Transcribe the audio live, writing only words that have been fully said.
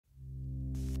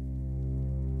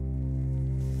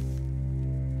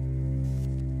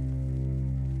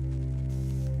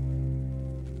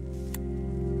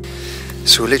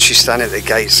So we're literally standing at the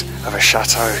gates of a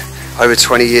chateau. Over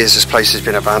 20 years this place has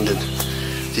been abandoned.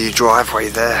 The driveway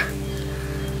there.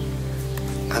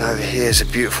 And over here is a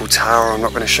beautiful tower. I'm not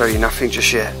going to show you nothing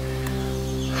just yet.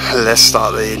 Let's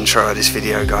start the intro of this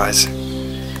video, guys.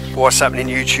 What's happening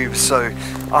YouTube? So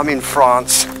I'm in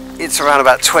France. It's around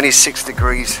about 26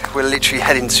 degrees. We're literally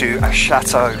heading to a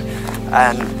chateau.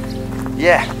 And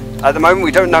yeah, at the moment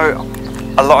we don't know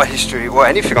a lot of history or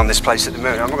anything on this place at the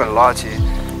moment. I'm not going to lie to you.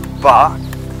 But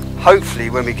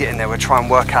hopefully when we get in there we'll try and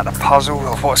work out the puzzle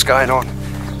of what's going on.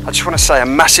 I just want to say a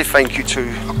massive thank you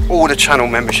to all the channel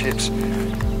memberships,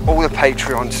 all the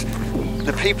Patreons,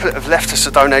 the people that have left us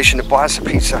a donation to buy us a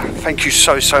pizza. Thank you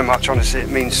so much, honestly, it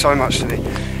means so much to me.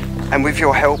 And with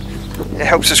your help, it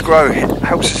helps us grow, it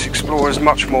helps us explore as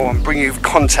much more and bring you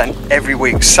content every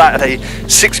week. Saturday,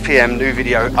 6 PM, new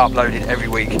video uploaded every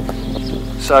week.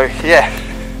 So yeah,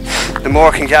 the more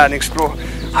I can get out and explore,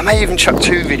 I may even chuck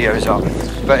 2 videos up.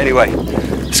 But anyway,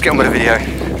 let's get on with the video.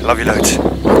 Love you loads.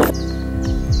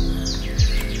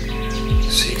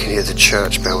 So you can hear the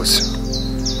church bells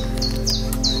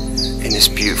in this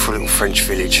beautiful little French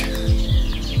village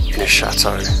in a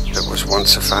chateau that was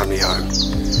once a family home,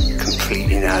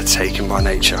 completely now taken by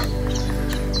nature.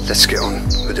 Let's get on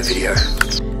with the video.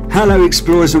 Hello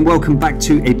explorers and welcome back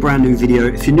to a brand new video.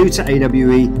 If you're new to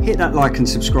AWE, hit that like and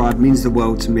subscribe, it means the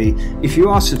world to me. If you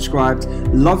are subscribed,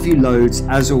 love you loads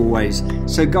as always.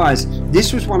 So guys,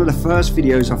 this was one of the first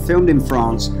videos I filmed in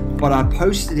France, but I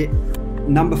posted it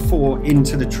number 4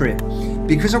 into the trip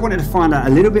because I wanted to find out a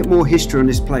little bit more history on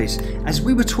this place. As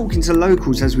we were talking to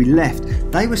locals as we left,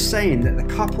 they were saying that the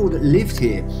couple that lived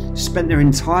here spent their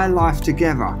entire life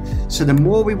together. So the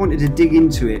more we wanted to dig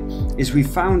into it, is we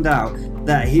found out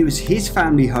that it was his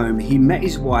family home. He met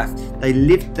his wife, they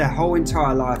lived their whole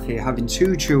entire life here, having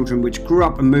 2 children which grew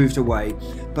up and moved away,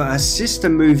 but her sister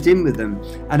moved in with them,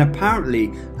 and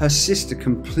apparently her sister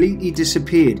completely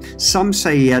disappeared. Some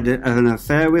say he had an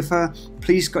affair with her,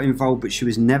 police got involved, but she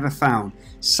was never found.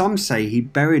 Some say he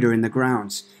buried her in the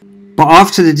grounds. But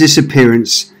after the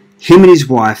disappearance, him and his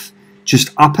wife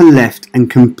just up and left and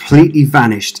completely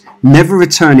vanished, never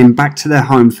returning back to their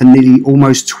home for nearly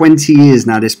almost 20 years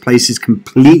now. This place is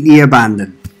completely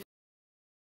abandoned.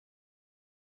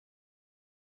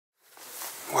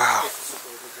 Wow.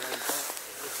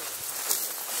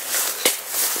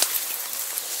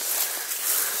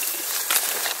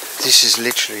 This is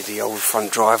literally the old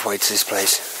front driveway to this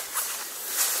place.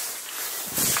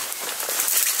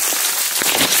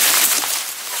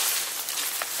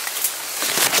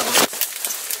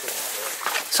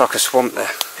 It's like a swamp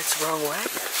there. It's the wrong way.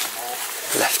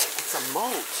 Left. It's a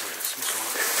moat.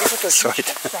 Sorry.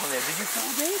 Down there. Did you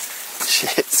fall, Dave?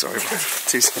 Shit, sorry man.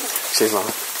 Too soon, man.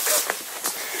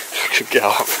 I could get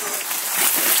up.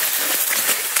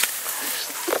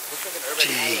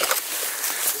 Gee.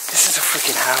 This is a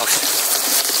freaking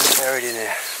house. Buried in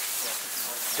there.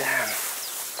 Damn.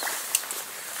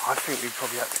 I think we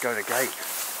probably have to go to the gate.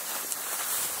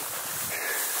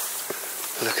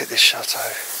 Look at this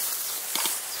chateau.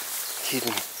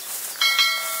 Hidden.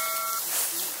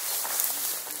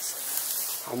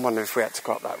 I'm wondering if we had to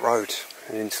go up that road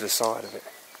and into the side of it.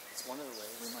 It's one of the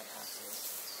ways we might have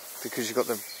to. Because you've got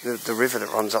the river that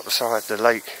runs up the side, the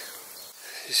lake.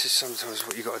 This is sometimes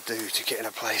what you've got to do to get in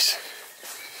a place.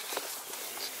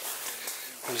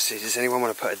 Honestly, does anyone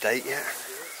want to put a date yet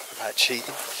about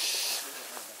cheating?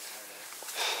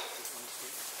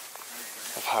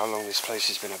 Of how long this place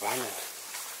has been abandoned.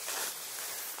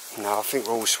 No, I think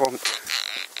we're all swamped.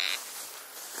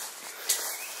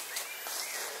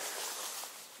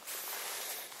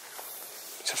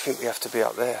 So I think we have to be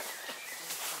up there.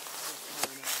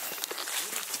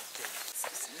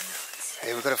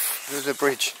 Hey, there's a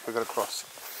bridge we've got to cross.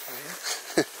 Oh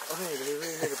yeah? Oh yeah, they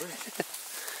really made a bridge.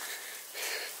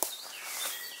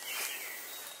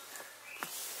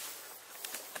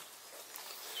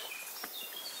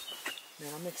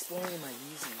 Man, I'm exploring my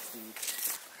Yeezys, dude.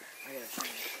 I gotta show you.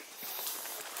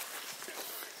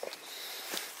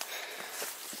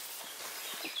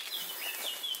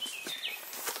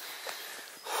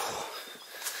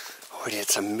 Already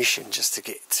it's a mission just to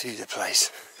get to the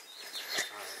place.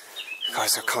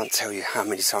 Guys, I can't tell you how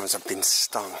many times I've been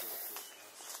stung.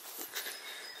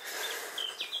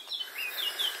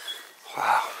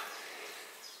 Wow.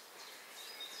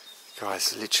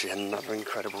 Guys, literally another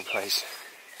incredible place.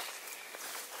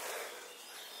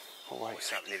 What's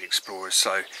happening, explorers?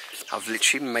 So I've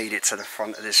literally made it to the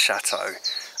front of this chateau,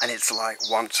 and it's like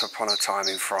once upon a time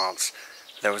in France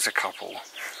there was a couple.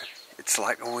 It's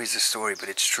like always a story, but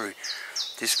it's true.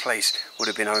 This place would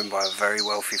have been owned by a very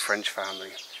wealthy French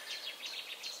family,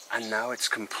 and now it's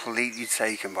completely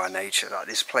taken by nature. Like,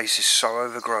 this place is so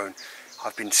overgrown.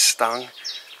 I've been stung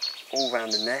all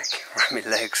around the neck, around my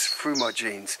legs, through my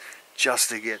jeans, just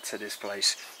to get to this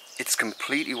place. It's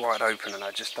completely wide open, and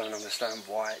I just don't understand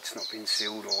why it's not been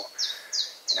sealed, or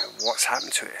what's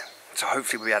happened to it. So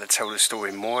hopefully we'll be able to tell the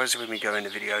story more as when we go in the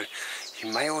video.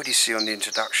 You may already see on the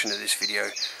introduction of this video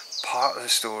part of the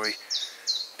story,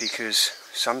 because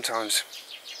sometimes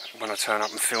when I turn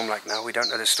up and film like now, we don't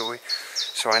know the story,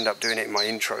 so I end up doing it in my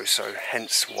intro. So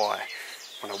hence why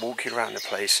when I walk you around the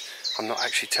place, I'm not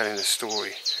actually telling the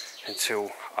story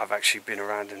until I've actually been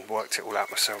around and worked it all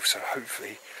out myself. So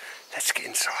hopefully, let's get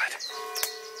inside.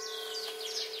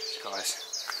 Guys,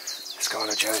 let's go on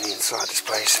a journey inside this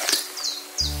place.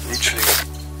 Literally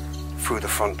through the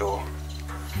front door,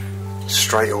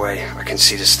 straight away I can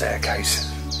see the staircase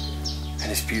and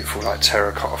this beautiful like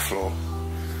terracotta floor.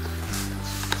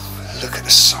 Look at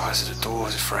the size of the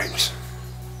doors, the frames.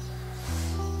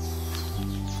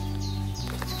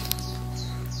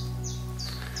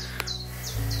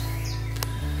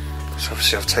 So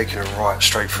obviously I've taken a right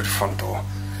straight through the front door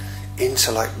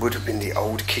into like would have been the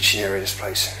old kitchen area of this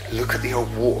place. Look at the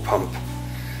old water pump.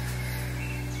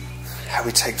 How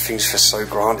we take things for so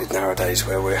granted nowadays,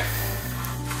 where we're,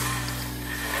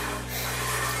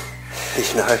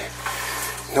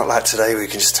 not like today where you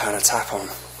can just turn a tap on.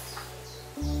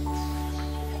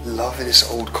 Loving this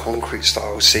old concrete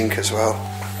style sink as well.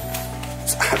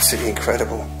 It's absolutely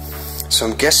incredible. So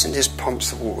I'm guessing this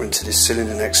pumps the water into this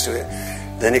cylinder next to it,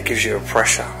 then it gives you a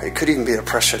pressure. It could even be a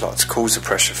pressure like to cause the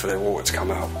pressure for the water to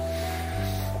come out.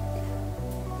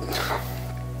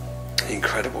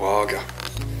 Incredible Aga.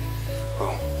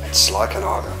 Well, it's like an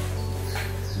Aga.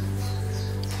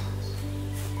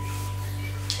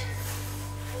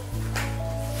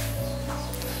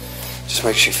 Just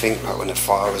makes you think about when the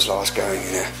fire was last going,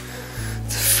 the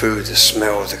food, the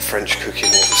smell of the French cooking,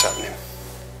 what was happening.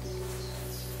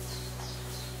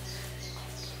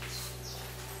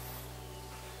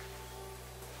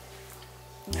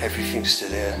 Everything's still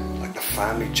there, like the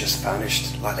family just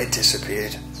vanished, like they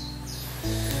disappeared.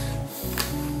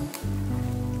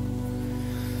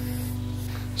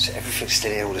 So everything's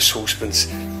still here, all the saucepans.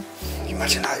 You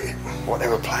imagine what they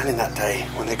were planning that day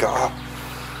when they got up.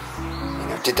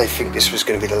 Did they think this was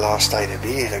going to be the last day they'd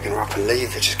be here? They're going to up and leave,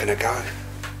 they're just going to go.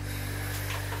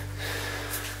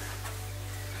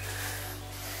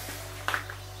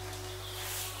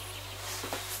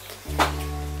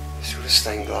 This with a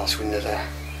stained glass window there.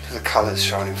 The colours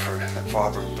shining through, that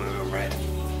vibrant blue and red.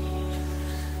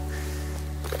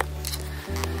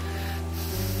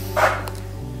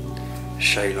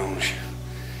 Chaise lounge.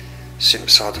 Sit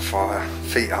beside the fire,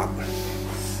 feet up.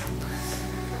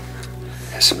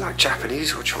 There's some like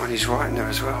Japanese or Chinese writing there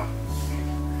as well.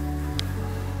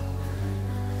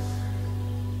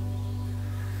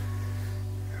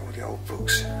 All the old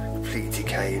books, completely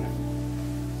decaying.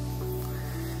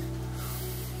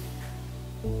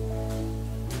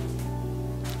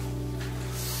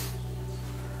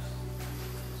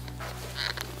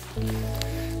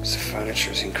 The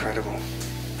furniture is incredible.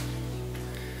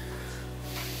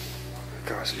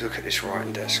 Guys, look at this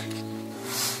writing desk.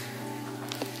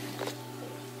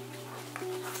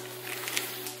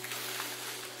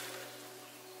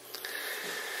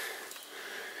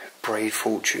 Brave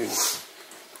fortune.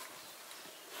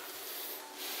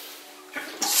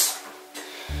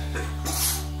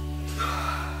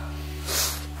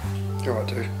 You alright,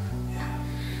 dude?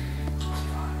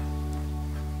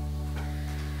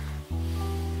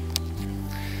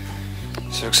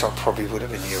 So it looks like probably would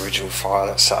have been the original fire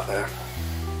that sat there.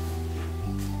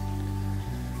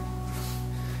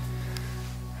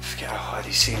 I forget how high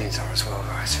these ceilings are as well,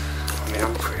 guys. I mean,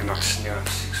 I'm pretty much 6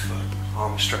 foot.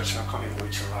 Arm stretching, I can't even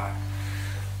reach a light.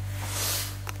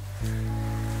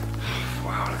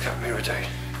 Wow, look at that mirror, dude.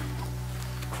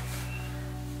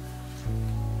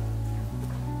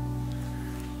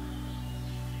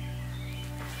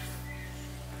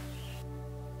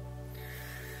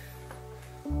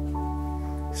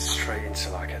 Straight into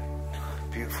like a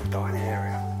beautiful dining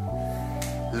area.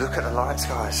 Look at the lights,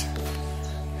 guys.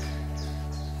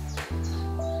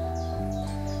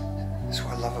 That's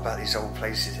what I love about these old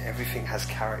places. Everything has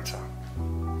character.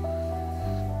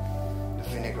 The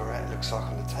vinaigrette looks like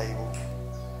on the table.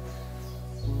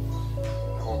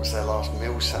 What was their last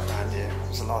meal sat around here? What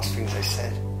was the last things they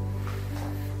said?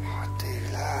 Oh, dude,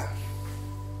 that.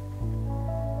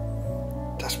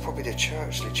 That's probably the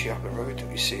church literally up the road that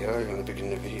we see earlier in the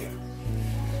beginning of the video.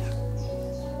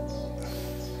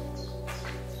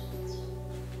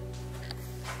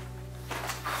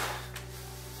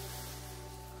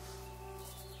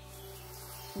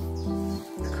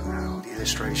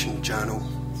 illustration journal.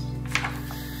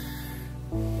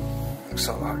 Looks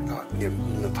like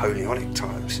Napoleonic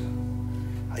times,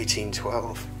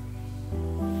 1812.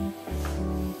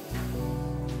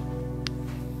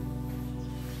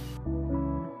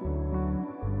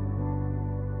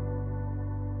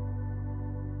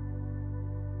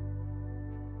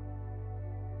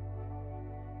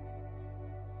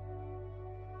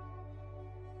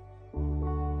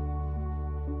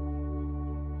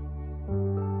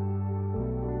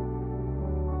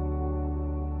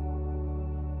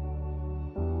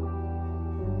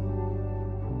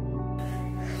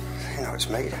 It's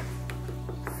made.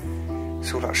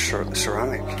 It's all like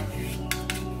ceramic,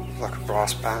 like a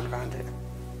brass band around it,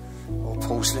 or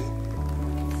porcelain,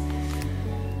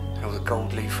 and all the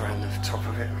gold leaf around the top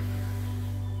of it.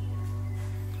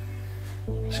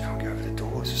 Just can't get over the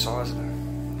doors, the size of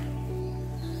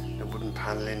them, the wooden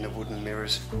panelling, the wooden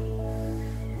mirrors.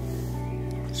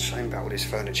 It's a shame about all this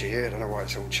furniture here. I don't know why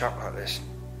it's all chucked like this.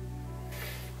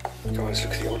 Guys,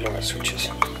 look at the old light switches.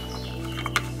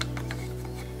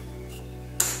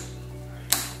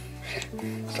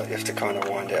 It's like you have to kind of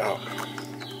wind it up,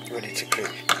 ready to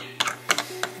click.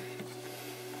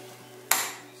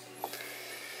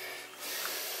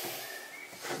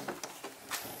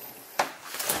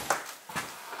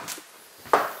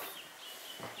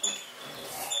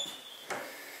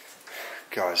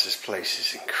 Guys, this place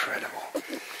is incredible.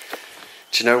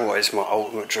 Do you know what is my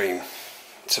ultimate dream?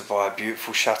 To buy a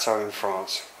beautiful chateau in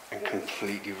France and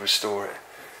completely restore it.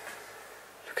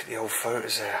 Look at the old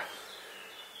photos there.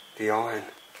 The iron.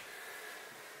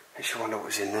 Makes you wonder what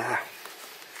was in there.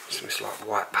 It's almost like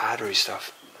white powdery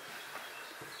stuff.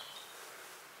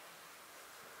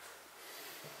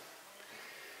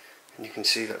 And you can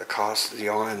see that the cast of the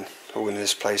iron all in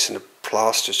this place, and the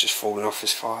plaster's just falling off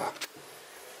this fire.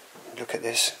 Look at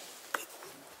this.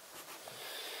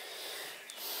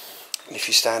 And if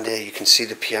you stand here, you can see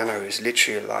the piano is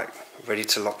literally like ready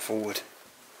to lock forward.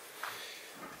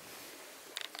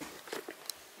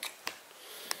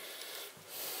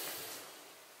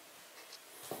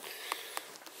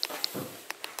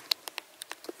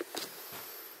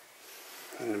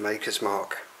 And the maker's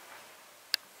mark.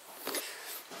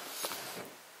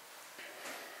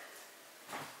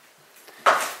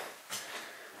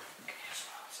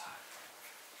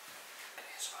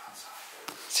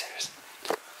 Seriously.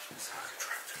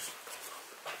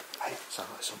 Hey, so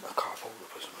it's on my cardboard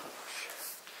or something.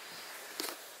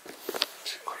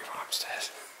 Got your arm upstairs.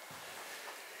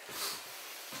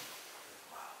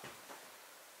 Wow.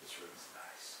 This room's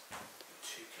nice.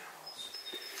 2 camels.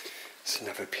 There's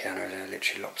another piano there,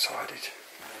 literally lopsided.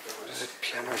 There's a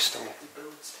piano stool.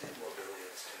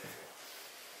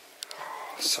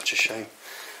 Oh, such a shame.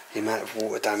 The amount of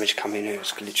water damage coming in,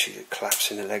 it's literally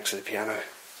collapsing the legs of the piano.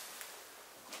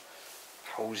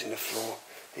 Holes in the floor.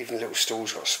 Even the little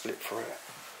stool's got a split for it.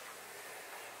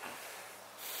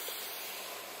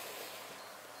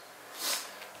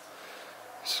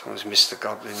 Someone's missed the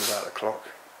goblin about the clock.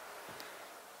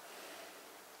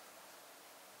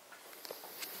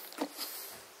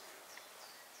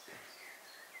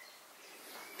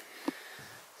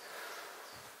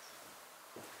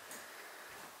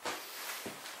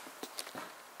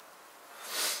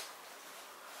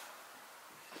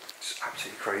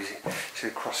 Absolutely crazy. See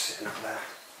the cross sitting up there.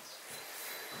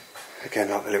 Again,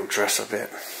 like the little dresser bit.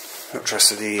 Not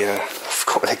dresser, the I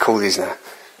forgot what they call these now.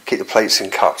 Keep the plates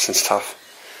and cups and stuff.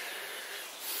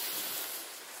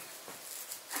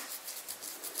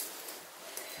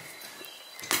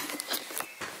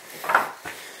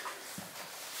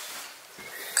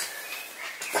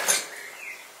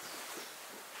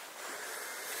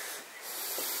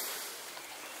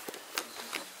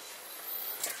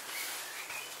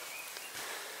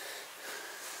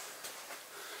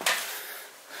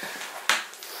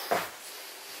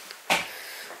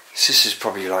 This is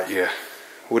probably like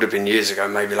would have been years ago,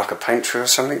 maybe like a pantry or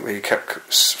something where you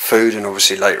kept food, and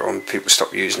obviously later on people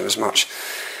stopped using them as much.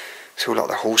 It's all like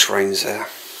the horse reins there.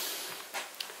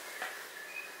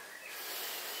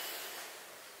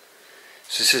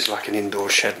 So this is like an indoor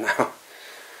shed now.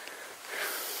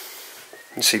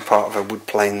 You can see part of a wood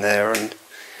plane there, and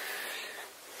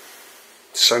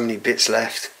so many bits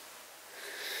left.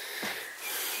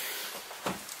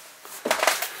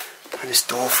 And this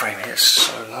door frame here is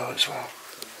so low as well.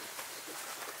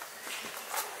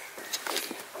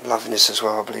 I'm loving this as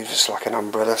well. I believe it's like an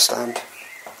umbrella stand.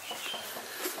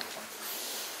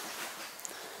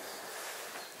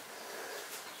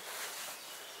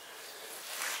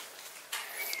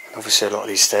 And obviously a lot of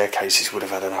these staircases would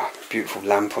have had a beautiful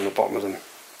lamp on the bottom of them.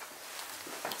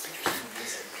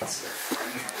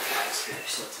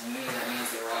 So to me, that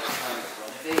means they were either trying to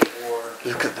renovate or...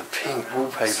 Look at the pink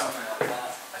wallpaper. Something like that.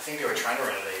 I think they were trying to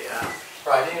renovate, yeah.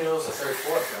 Bro, I didn't know it was the third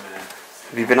floor coming in.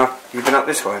 Have you been up? You've been up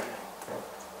this way?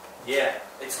 Yeah,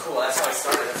 it's cool. That's how I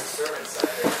started. That's the servant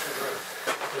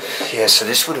side. Yeah, so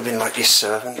this would have been like your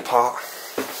servant part.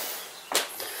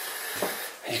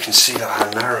 You can see like how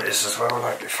narrow it is as well,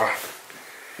 like if I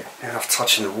end up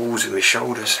touching the walls with my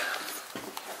shoulders.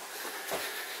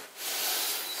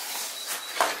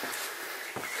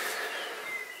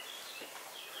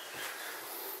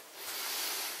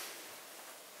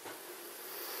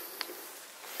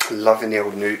 Loving the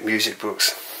old music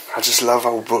books. I just love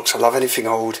old books. I love anything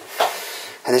old.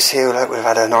 And this here, like, would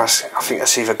have had a nice, I think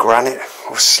that's either granite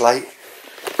or slate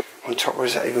on top, or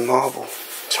is that even marble?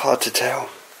 It's hard to tell.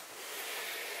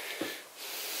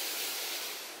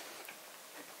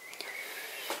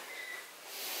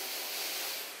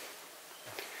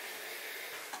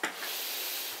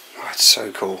 Oh, it's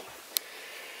so cool.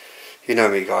 You know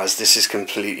me, guys, this is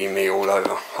completely me all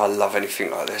over. I love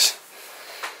anything like this.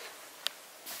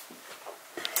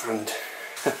 And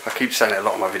I keep saying it a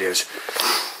lot in my videos,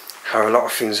 how a lot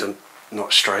of things are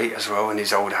not straight as well in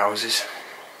these old houses.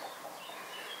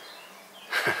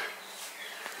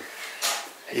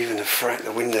 Even the front,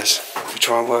 the windows, if you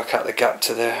try and work out the gap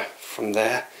to there, from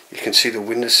there, you can see the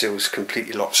windowsills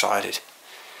completely lopsided.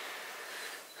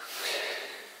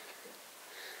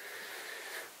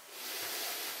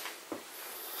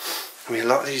 I mean, a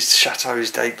lot of these chateaux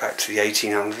date back to the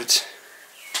 1800s.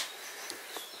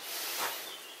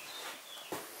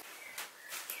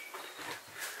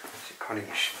 You can't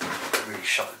even really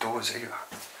shut the doors either.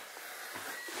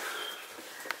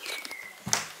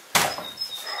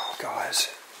 Oh, guys.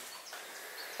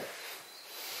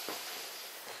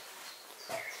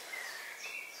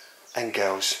 And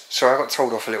girls. So I got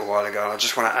told off a little while ago, and I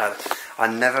just want to add, I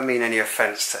never mean any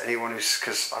offence to anyone who's,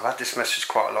 because I've had this message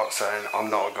quite a lot saying I'm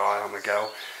not a guy, I'm a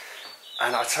girl.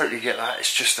 And I totally get that.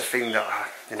 It's just a thing that,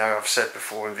 you know, I've said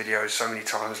before in videos so many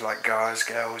times, like guys,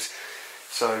 girls.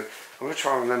 So I'm going to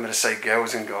try and remember to say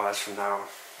girls and guys from now on.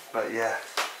 But yeah,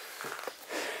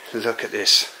 look at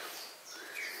this.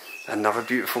 Another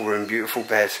beautiful room, beautiful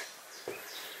bed.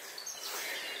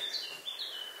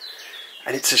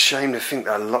 And it's a shame to think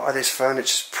that a lot of this furniture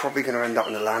is probably going to end up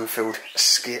in the landfill, a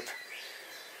skip.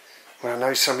 Well, I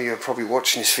know some of you are probably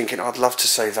watching this thinking, I'd love to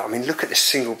save that. I mean, look at this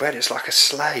single bed, it's like a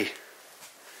sleigh.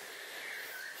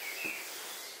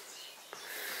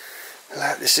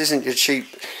 Like, this isn't your cheap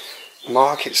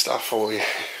market stuff for you.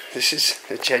 This is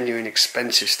the genuine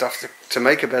expensive stuff. To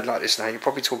make a bed like this now, you're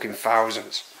probably talking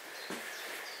thousands.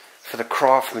 For the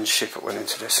craftsmanship that went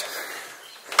into this.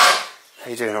 How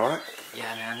you doing, alright?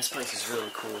 Yeah, man, this place is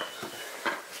really cool.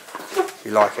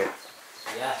 You like it?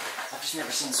 Yeah, I've just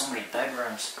never seen so many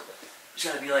bedrooms.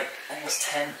 There's gotta be like at least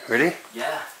 10. Really?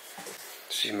 Yeah.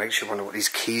 So it makes you wonder what these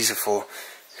keys are for.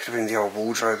 Could have been the old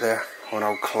wardrobe there, or an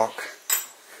old clock.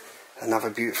 Another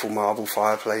beautiful marble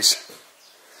fireplace.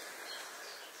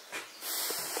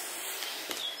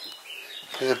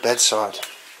 There's a bedside.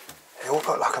 They all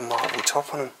got like a marble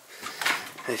top on them.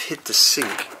 They've hid the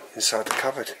sink inside the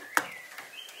cupboard.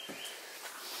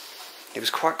 It was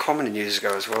quite common in years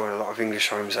ago as well, when a lot of English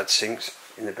homes had sinks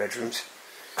in the bedrooms.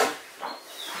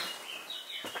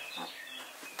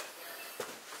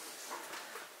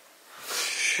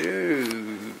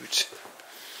 Shoot.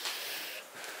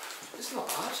 It's not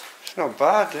bad. It's not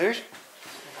bad, dude.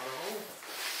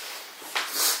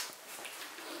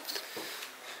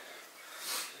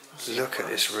 Look at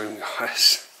this room,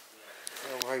 guys.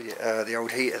 The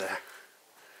old heater there.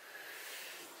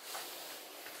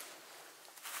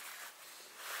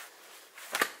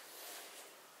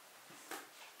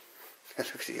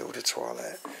 Look at the older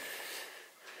toilet.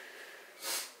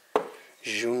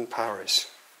 Jean Paris.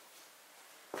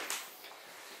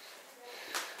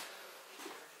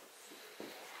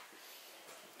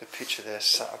 The picture there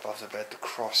sat above the bed, the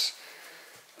cross,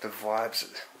 the vibes,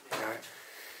 you know.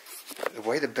 The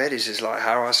way the bed is like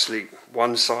how I sleep,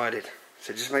 one-sided.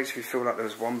 So it just makes me feel like there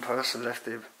was one person left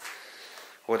there,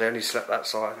 or they only slept that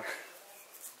side.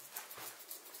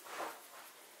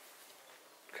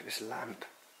 Look at this lamp.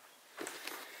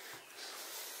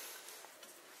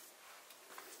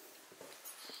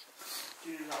 Do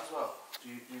you do that as well? Do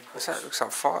you What's that? It looks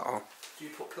like fire. Oh. Do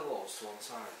you put pillows to one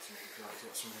side to make you feel like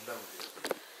you've got something better with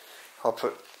you? I'll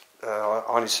put, I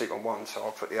only sleep on one, so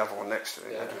I'll put the other one next to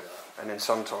it. Yeah, And then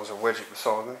sometimes I'll wedge it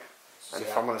beside me. And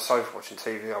if I'm on the sofa watching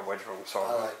TV, I'll wedge it on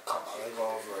beside me. cut my leg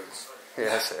over it. Yeah,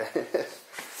 that's it.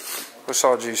 What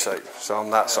side do you sleep? So on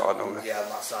that side normally. Yeah, on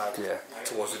that side. Yeah.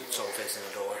 Towards the sort of facing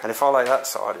the door. And if I lay that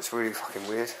side, it's really fucking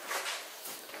weird.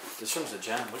 This room's a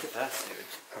gem. Look at that, dude.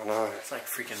 I know. It's like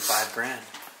freaking $5 grand.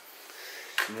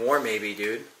 More maybe,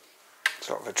 dude. There's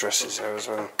a lot of addresses there as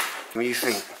well. I mean, you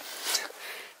think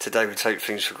today we take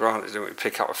things for granted, don't we?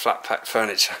 Pick up a flat pack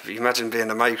furniture. But you imagine being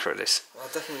the maker of this. Well, I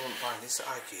definitely wouldn't buy this at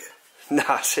IKEA. No,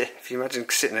 that's it. If you imagine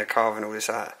sitting there carving all this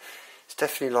out, it's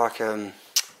definitely like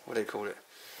what do you call it?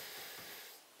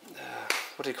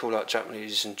 What do you call like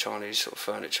Japanese and Chinese sort of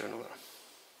furniture and all that?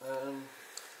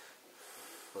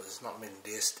 Well, it's not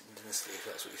Dynasty, if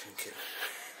that's what you're thinking.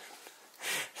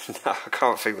 No, I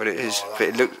can't think what it is. Oh, but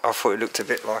it looked. I thought it looked a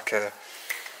bit like a.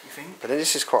 You think? But then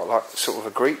this is quite like sort of a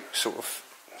Greek sort of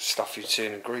stuff you'd see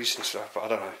in Greece and stuff. But I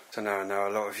don't know. So no, I know a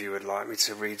lot of you would like me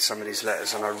to read some of these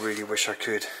letters, and I really wish I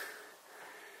could.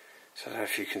 So I don't know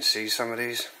if you can see some of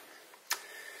these.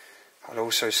 I'll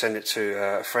also send it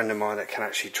to a friend of mine that can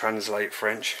actually translate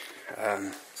French.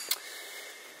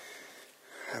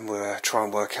 And we'll try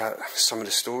and work out some of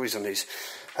the stories on these.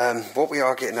 What we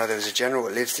are getting, though, there was a general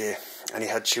that lived here and he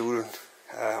had children.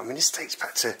 I mean, this dates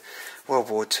back to World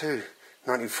War II,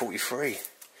 1943.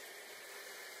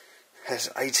 There's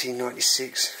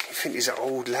 1896. You think these are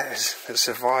old letters that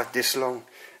survived this long,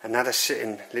 and now they're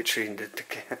sitting literally in the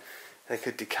decay. They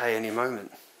could decay any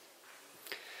moment.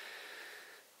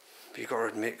 But you've got to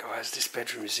admit, guys, this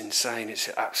bedroom is insane. It's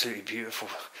absolutely beautiful.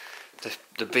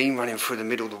 The beam running through the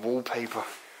middle, the wallpaper,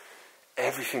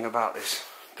 everything about this.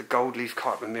 The gold leaf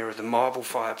carpet mirror, the marble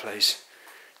fireplace,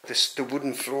 the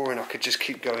wooden flooring. I could just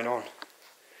keep going on.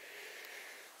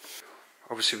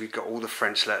 Obviously we've got all the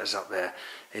French letters up there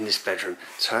in this bedroom.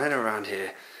 Turning around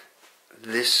here,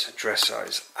 this dresser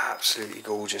is absolutely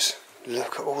gorgeous.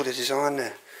 Look at all the design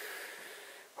there.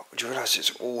 Do you realise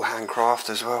it's all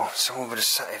handcrafted as well? Someone would have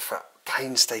sat here for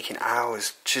painstaking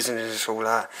hours chiseling this all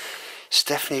out. It's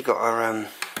definitely got a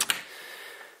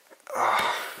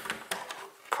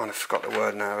kind of forgot the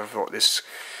word now of what this.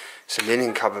 It's a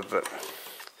linen cupboard, but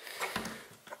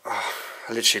I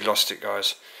literally lost it,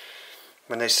 guys.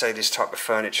 When they say this type of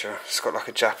furniture, it's got like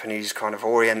a Japanese kind of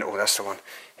oriental. That's the one.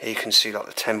 Here you can see like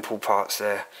the temple parts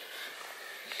there.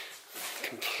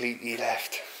 Completely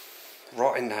left.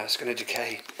 Rotting now. It's going to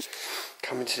decay.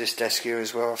 Coming to this desk here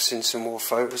as well. I've seen some more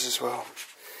photos as well.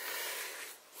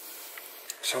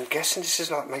 So I'm guessing this is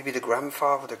like maybe the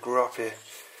grandfather that grew up here.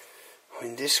 I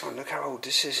mean, this one, look how old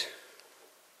this is.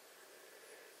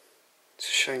 It's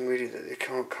a shame really that they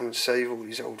can't come and save all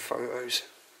these old photos.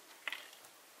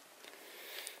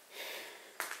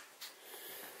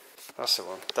 That's the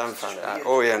one. Dan found it out.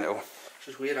 Oriental. It's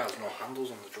just weird how there's no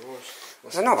handles on the drawers.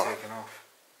 Is there not? Taken off.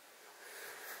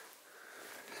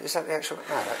 Is that the actual...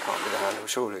 No, that can't be the handle,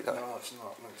 surely though. No, it's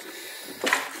not.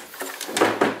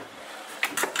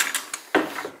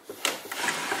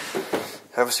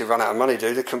 They obviously run out of money,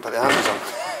 dude. They couldn't put the handles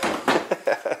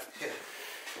on.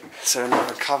 So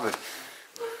another cupboard.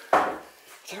 I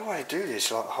don't know why they do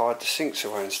this, like hide the sinks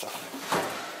away and stuff.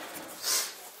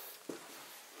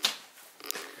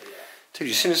 Dude,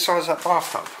 you seen the size of that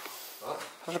bathtub? What?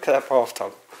 Look at that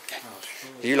bathtub.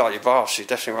 Oh, You like your baths, you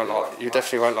definitely won't like. You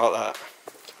definitely won't like that.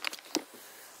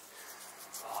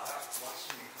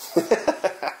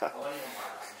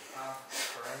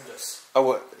 horrendous. Oh,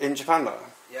 what, in Japan though?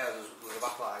 Yeah, there's a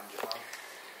bath like in Japan.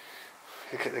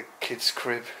 Look at the kid's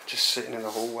crib, just sitting in the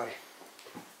hallway.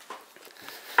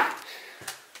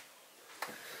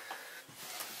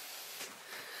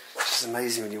 It's just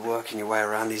amazing when you're working your way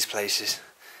around these places.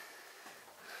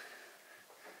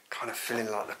 Kind of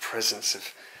feeling like the presence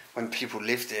of when people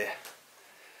lived here.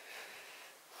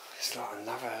 It's like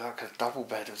like a double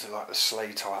bed of like the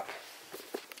sleigh type.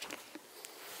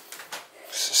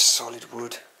 It's a solid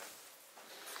wood.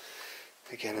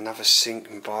 Again, another sink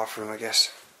and bathroom, I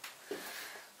guess.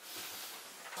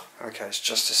 Okay, it's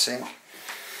just a sink.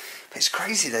 But it's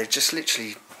crazy, they've just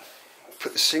literally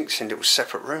put the sinks in little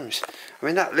separate rooms. I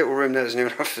mean, that little room there isn't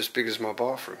even half as big as my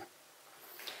bathroom.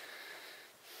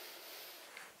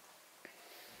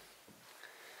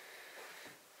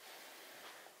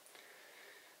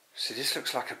 See, this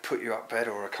looks like a put you up bed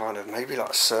or a kind of, maybe like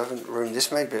a servant room.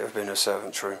 This may have been a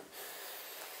servant's room.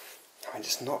 I mean,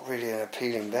 it's not really an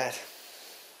appealing bed.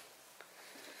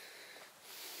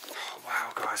 Oh,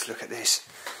 wow, guys, look at this.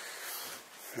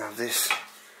 Now this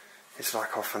is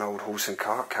like off an old horse and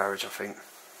cart carriage, I think.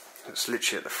 It's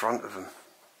literally at the front of them.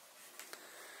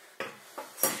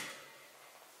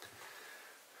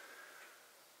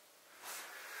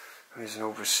 There's an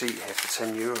old receipt here for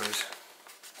 €10.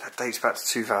 That dates back to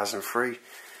 2003.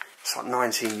 It's like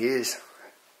 19 years.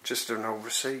 Just an old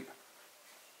receipt.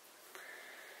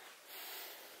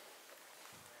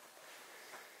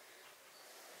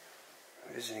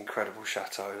 It is an incredible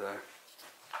chateau though.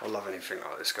 I love anything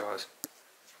like this, guys.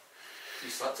 You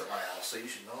slept at my house, so you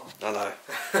should know. I know.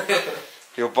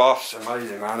 Your bath's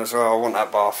amazing, man, as well. I want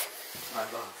that bath. My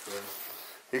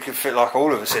bath, You could fit like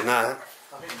all of us in that.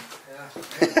 I mean, yeah.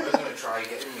 We're going to try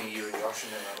getting me, you and Josh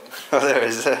in there, aren't we? Oh, there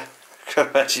is. Can't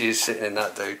imagine you sitting in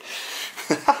that, dude.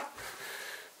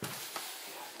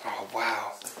 Oh,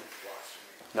 wow.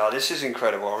 No, this is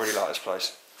incredible. I really like this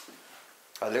place.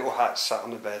 A little hat sat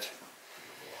on the bed.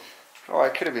 Oh,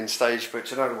 it could have been staged,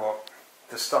 but you know what?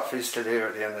 The stuff is still here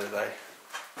at the end of the day.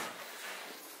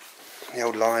 The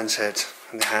old lion's head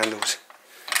and the handles.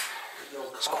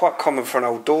 It's quite common for an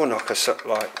old door knocker, so,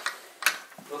 like.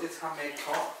 Look, it's handmade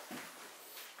cot.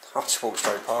 I'll just walk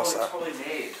straight past that. It's probably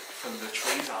made from the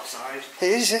trees outside. It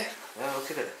is, it? Yeah,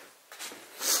 look at it.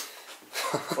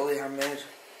 Fully handmade.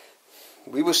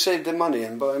 We will save the money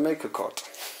and buy a maker cot.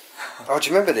 Oh, do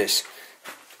you remember this?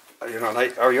 Oh, you're not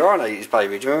an, oh, you're an 80s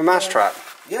baby. Do you remember Mousetrap?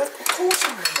 Yeah, of course I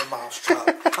remember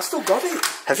Mousetrap. I still got it.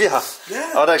 Have you?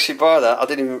 Yeah. I'd actually buy that.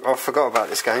 I forgot about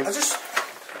this game.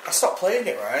 I stopped playing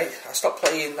it, right? I stopped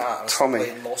playing that. And I stopped Tommy.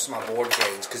 playing most of my board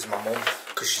games because of my mum.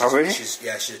 She's, oh, really? She's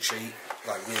a treat.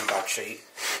 Like, really bad treat.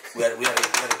 We had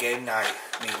a game night,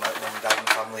 me and my mum and dad and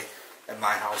family, at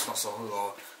my house not so long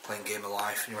ago, playing Game of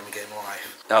Life. You remember Game of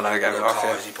Life? I know Game of Life,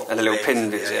 cards, yeah. put And the little names pin in,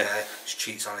 bits, yeah. She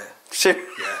cheats on it. She, Yeah,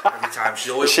 every time.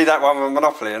 She's always... is she that one with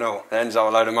Monopoly and all? That ends up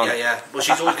a load of money. Yeah. Well,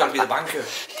 she's always got to be the banker.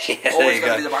 Yeah, there Always you got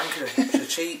go. to be the banker. She's a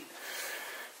cheat.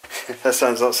 That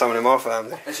sounds like someone in my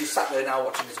family. And she's sat there now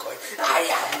watching this going, I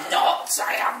am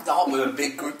not, with a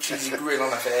big cheesy grin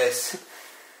on her face.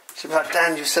 She'll be like,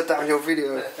 Dan, you said that on your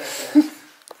video.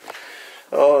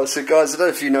 Oh, so guys, I don't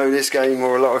know if you know this game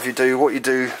or a lot of you do. What you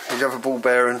do is you have a ball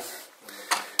bearing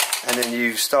and then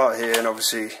you start here and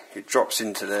obviously it drops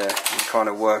into there. You kind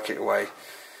of work it away.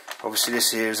 Obviously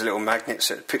this here is a little magnet,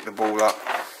 so it'd pick the ball up,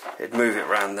 it'd move it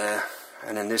around there,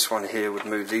 and then this one here would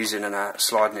move these in and out,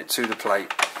 sliding it to the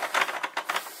plate.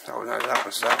 Oh no,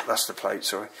 that's the plate,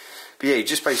 sorry. But yeah, you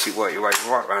just basically work your way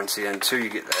right round to the end till you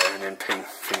get there and then ping,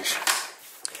 finish.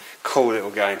 Cool little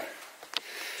game.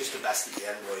 Just the best at the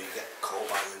end where you get caught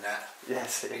by the net.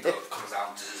 Yes, It comes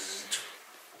out.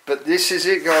 but this is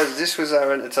it, guys. This was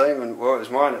our entertainment. Well, it was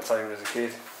my entertainment as a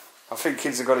kid. I think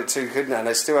kids have got it too good now, and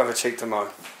they still have a cheek to mine.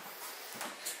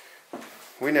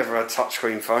 We never had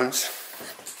touchscreen phones.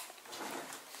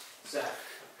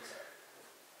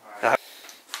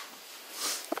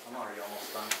 I'm already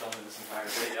almost done filming this entire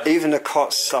video. Even the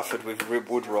cots suffered with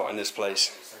wood rot in this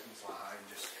place.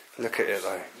 Look at it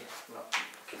though.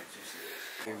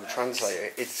 We will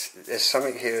translate it. There's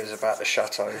something here is about the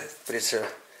chateau, but it's a.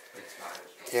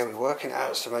 Yeah, we're working it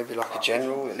out. So maybe like a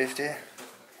general that lived here.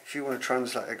 If you want to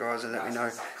translate it, guys, then let me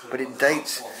know. But it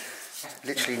dates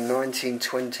literally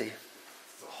 1920.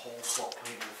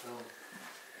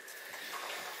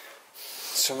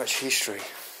 So much history.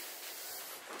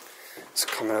 It's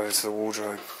coming over to the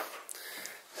wardrobe.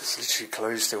 There's literally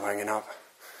clothes still hanging up.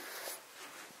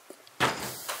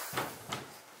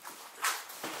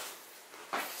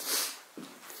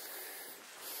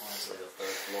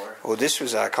 Well, this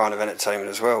was our kind of entertainment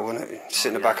as well, wasn't it? Sit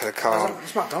in the back of the car.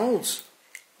 It's McDonald's.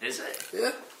 Is it?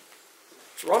 Yeah.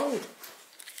 It's Ronald.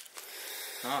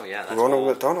 Oh yeah, that's Ronald old.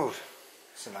 McDonald.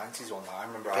 It's a 90s one. I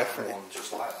remember Definitely. I had one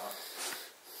just like that.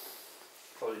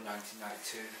 Probably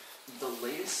 1992. The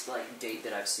latest date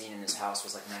that I've seen in this house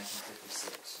was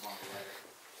 1956. Long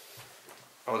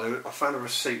later. Oh, I found a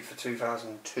receipt for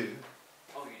 2002,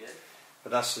 Oh, you did?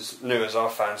 but that's as new as I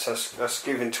found, so that's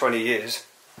given 20 years.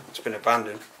 It's been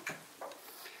abandoned.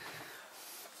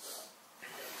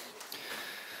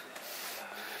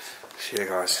 So yeah,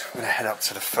 guys, I'm going to head up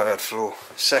to the third floor.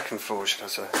 Second floor, should I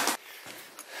say.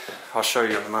 I'll show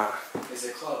you on the map. Is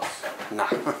it close? Nah.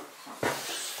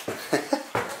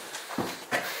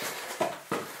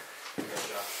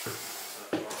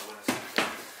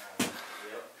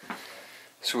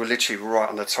 So we're literally right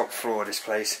on the top floor of this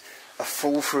place. A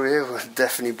fall through here would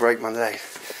definitely break my leg.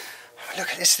 Look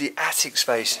at this, the attic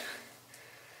space.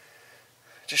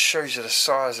 Just shows you the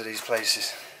size of these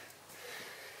places.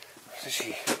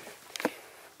 Literally.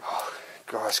 Oh,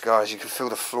 guys, you can feel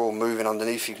the floor moving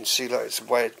underneath. You can see that it's the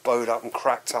way it's bowed up and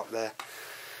cracked up there.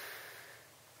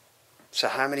 So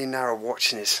how many now are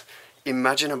watching this?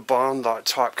 Imagine a barn-like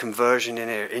type conversion in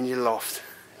here, in your loft,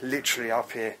 literally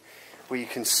up here, where you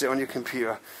can sit on your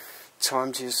computer,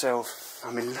 time to yourself.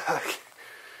 I mean, look,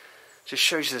 just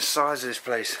shows you the size of this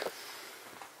place.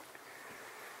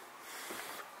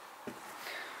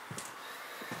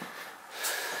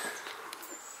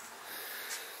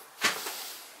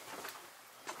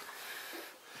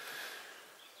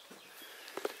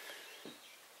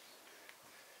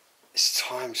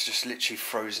 Time's just literally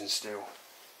frozen still.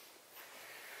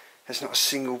 There's not a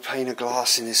single pane of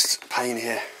glass in this pane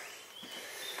here.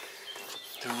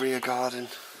 The rear garden,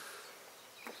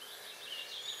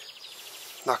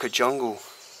 like a jungle.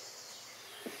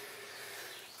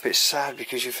 But it's sad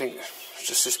because you think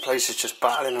just this place is just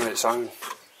battling on its own.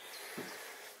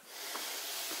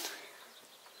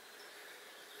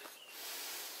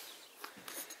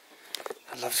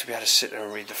 I'd love to be able to sit there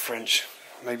and read the French.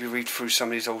 Maybe read through some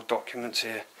of these old documents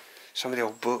here, some of the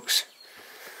old books.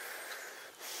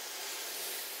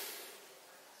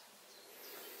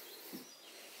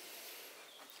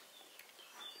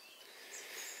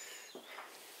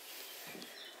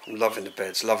 I'm loving the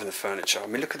beds, loving the furniture. I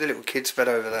mean, look at the little kid's bed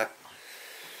over there.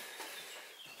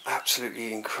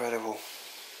 Absolutely incredible.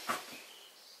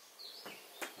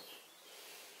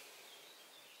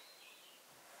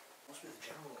 Must be the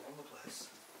general on the place.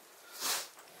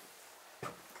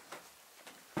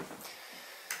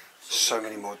 So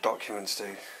many more documents,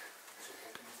 dude.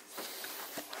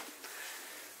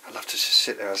 I'd love to just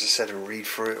sit there, as I said, and read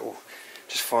through it, or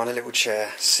just find a little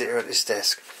chair, sit here at this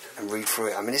desk and read through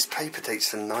it. I mean, this paper dates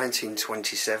from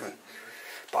 1927,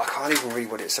 but I can't even read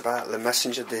what it's about. Le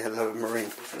Messenger de la Marine.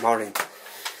 But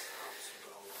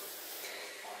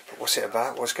what's it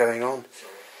about? What's going on?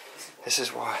 This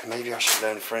is why maybe I should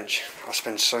learn French. I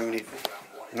spend so many...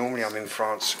 Normally I'm in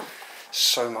France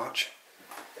so much,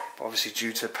 but obviously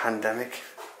due to the pandemic,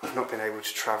 I've not been able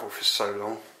to travel for so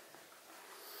long.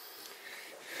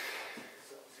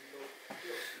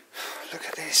 Look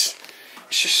at this.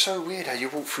 It's just so weird how you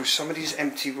walk through some of these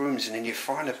empty rooms and then you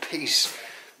find a piece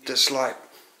that's like,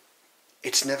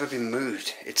 it's never been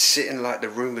moved. It's sitting like the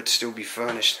room would still be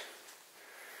furnished.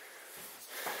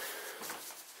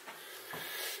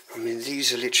 I mean,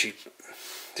 these are literally,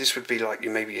 this would be like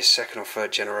maybe your second or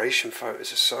third generation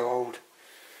photos. Are so old.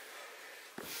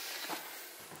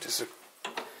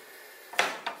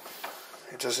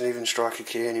 It doesn't even strike a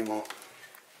key anymore.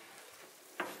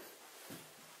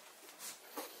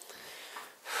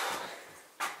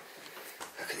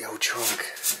 Trunk.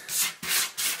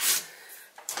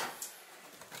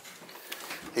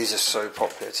 These are so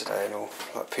popular today and all.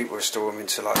 Like, people are storing them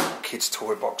into like kids'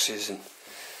 toy boxes, and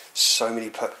so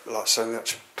much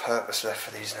purpose left for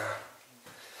these now.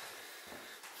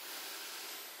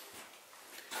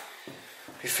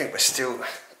 You think we're still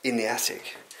in the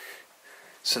attic,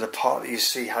 so the part that you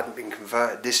see hadn't been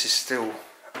converted. This is still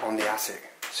on the attic,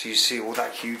 so you see all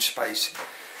that huge space.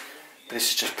 But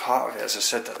this is just part of it, as I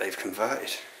said, that they've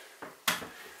converted.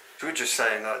 We were just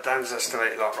saying that Dan's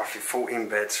estimated like roughly 14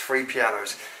 beds, 3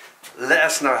 pianos. Let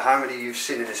us know how many you've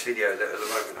seen in this video at the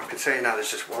moment. I can tell you now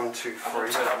there's just 1, 2, 3.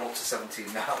 I'm up to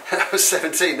 17 now. That was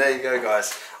 17, there you go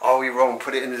guys. Are we wrong?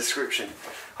 Put it in the description.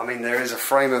 I mean, there is a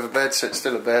frame of a bed, so it's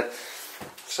still a bed.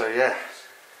 So yeah.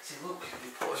 See, look, you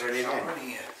put really a shower in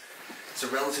here. It's a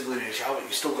relatively new shower.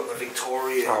 You've still got the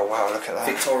Victorian. Oh wow, look at that.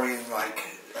 Victorian, like,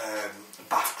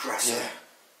 bath dresser. Yeah.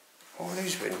 Oh,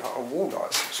 these have been like wall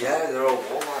lights. Yeah, they're all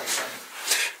wall lights.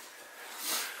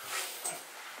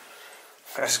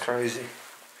 That's crazy.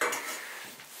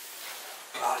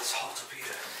 God, it's hot up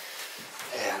here.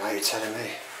 Yeah, I know you're telling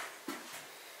me.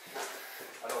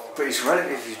 But it's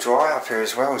relatively dry up here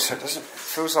as well, so it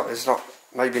feels like there's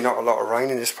maybe not a lot of rain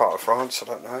in this part of France, I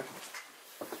don't know.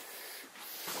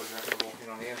 What do you reckon walking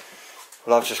on here?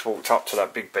 Well, I've just walked up to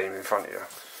that big beam in front of you.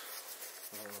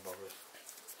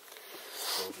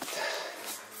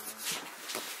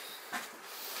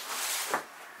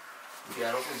 Yeah,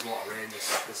 I don't think there's a lot of rain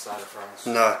this side of France.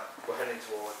 No. We're heading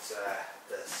towards the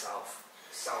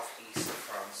southeast of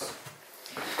France.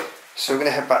 So we're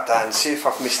going to head back down and see if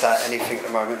I've missed out anything at the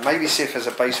moment. Maybe see if there's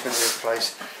a basement in this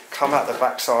place. Come out the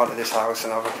back side of this house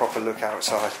and have a proper look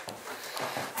outside.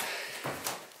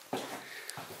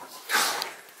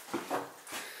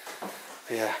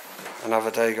 Yeah, another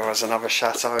day guys, another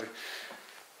chateau.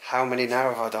 How many now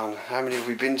have I done? How many have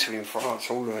we been to in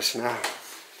France? All of us now.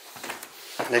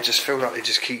 And they just feel like they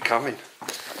just keep coming.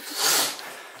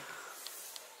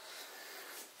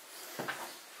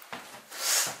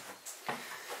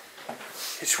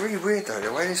 It's really weird though,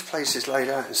 the way this place is laid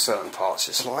out in certain parts.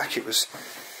 It's like it was,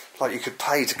 like you could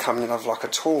pay to come in and have like a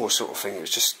tour sort of thing. It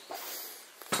was just,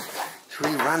 it's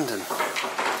really random.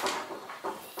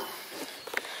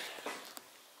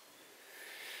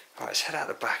 Right, let's head out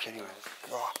the back anyway.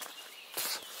 Oh.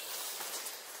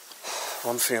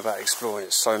 One thing about exploring,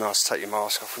 it's so nice to take your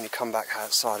mask off when you come back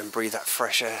outside and breathe that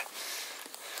fresh air.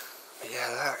 But yeah,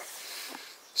 look.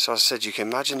 So as I said, you can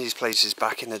imagine these places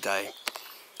back in the day,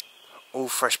 all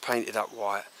fresh painted up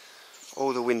white,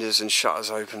 all the windows and shutters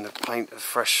open, the paint of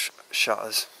fresh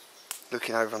shutters,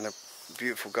 looking over on the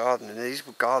beautiful garden, and these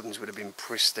gardens would have been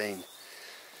pristine.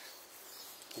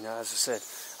 You know, as I said,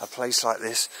 a place like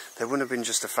this, there wouldn't have been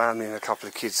just a family and a couple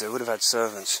of kids. They would have had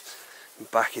servants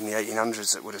back in the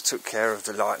 1800s that would have took care of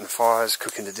the lighting the fires,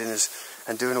 cooking the dinners,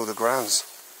 and doing all the grounds.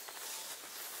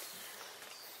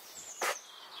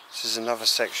 This is another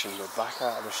section. We're back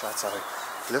out of the chateau.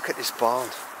 Look at this barn.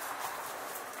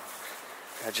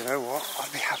 Now, do you know what?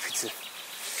 I'd be happy to.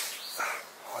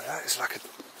 Oh, that is like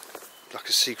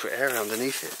a secret area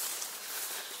underneath it.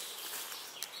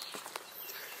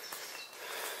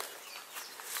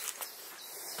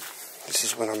 This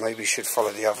is when I maybe should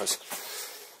follow the others.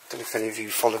 Don't know if any of you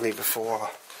followed me before,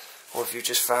 or if you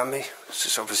just found me. This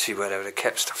is obviously where they would have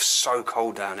kept stuff. So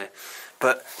cold down here.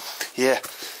 But yeah,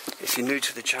 if you're new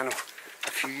to the channel,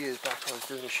 a few years back I was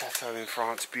doing a chateau in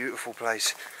France. Beautiful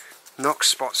place. Knocked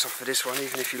spots off for this one,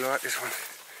 even if you like this one.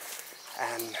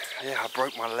 And yeah, I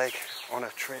broke my leg on a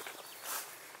trip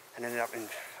and ended up in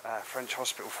French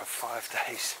hospital for 5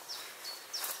 days.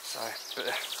 So, but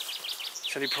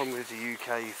the only problem with the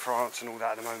UK, France and all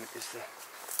that at the moment is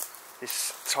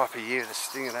this type of year, the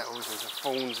stinger nettles and the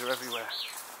thorns are everywhere.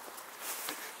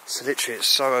 So literally it's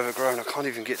so overgrown I can't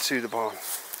even get to the barn.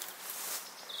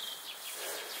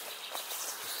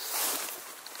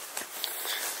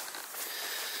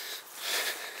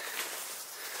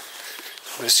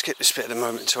 I'm going to skip this bit at the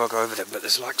moment until I go over there, but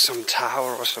there's like some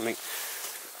tower or something.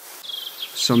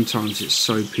 Sometimes it's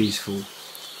so peaceful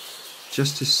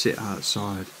just to sit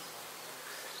outside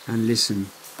and listen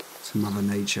to Mother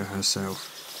Nature herself.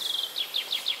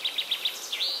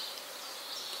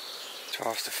 So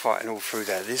after fighting all through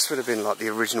there, this would have been like the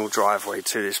original driveway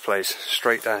to this place,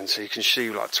 straight down, so you can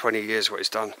see like 20 years what it's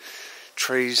done.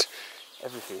 Trees,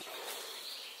 everything.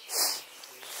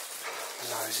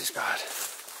 No, is this bad?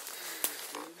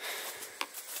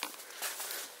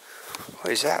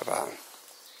 What is that about?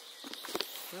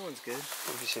 That one's good.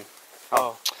 What have you seen?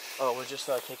 Oh, we're just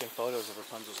taking photos of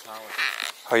Rapunzel's palace.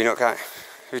 Oh, you're not going?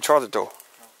 Have you tried the door?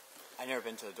 No. I've never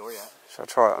been to the door yet. Shall I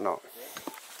try it or not?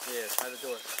 Yeah, try the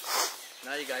door.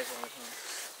 Now you guys want to come.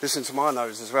 Listen to my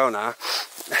nose as well now.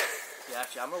 Yeah,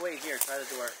 actually, I'm going to wait here. Try the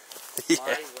door. Yeah. My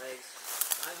legs.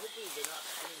 I hope they're not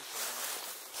spinning so long.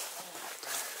 Oh my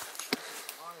god. This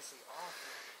is honestly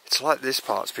awful. It's like this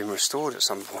part's been restored at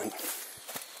some point.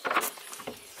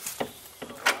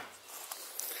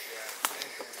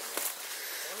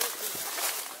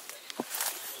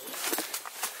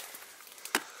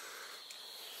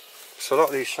 So a lot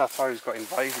of these chateaux got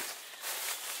invaded.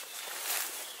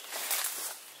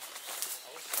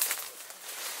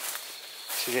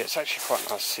 So yeah, it's actually quite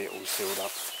nice to see it all sealed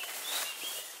up.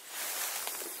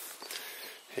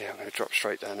 Yeah, I'm going to drop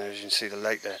straight down there as you can see the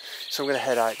lake there. So I'm going to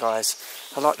head out, guys.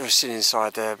 I'd like to sit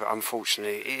inside there, but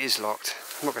unfortunately it is locked.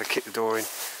 I'm not going to kick the door in.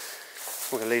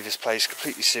 We're going to leave this place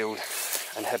completely sealed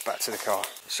and head back to the car.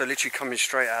 So literally coming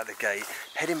straight out the gate,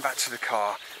 heading back to the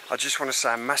car. I just want to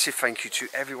say a massive thank you to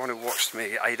everyone who watched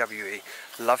me at AWE.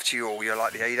 Love to you all. You're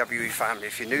like the AWE family.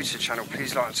 If you're new to the channel,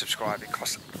 please like and subscribe. It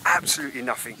costs absolutely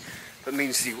nothing, but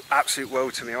means the absolute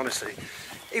world to me, honestly.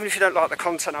 Even if you don't like the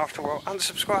content after a while,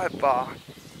 unsubscribe. But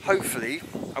hopefully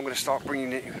I'm going to start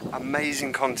bringing you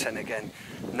amazing content again.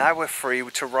 Now we're free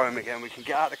to roam again. We can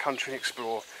get out of the country and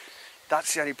explore.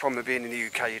 That's the only problem of being in the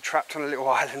UK. You're trapped on a little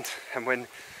island, and when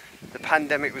the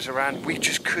pandemic was around, we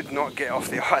just could not get off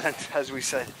the island, as we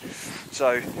said.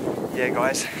 So yeah,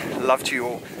 guys, love to you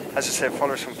all. As I said,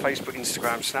 follow us on Facebook,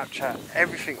 Instagram, Snapchat,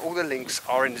 everything. All the links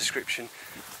are in the description.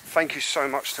 Thank you so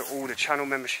much to all the channel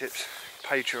memberships,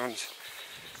 Patreons,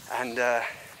 and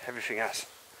everything else.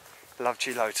 Love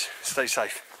to you loads. Stay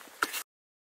safe.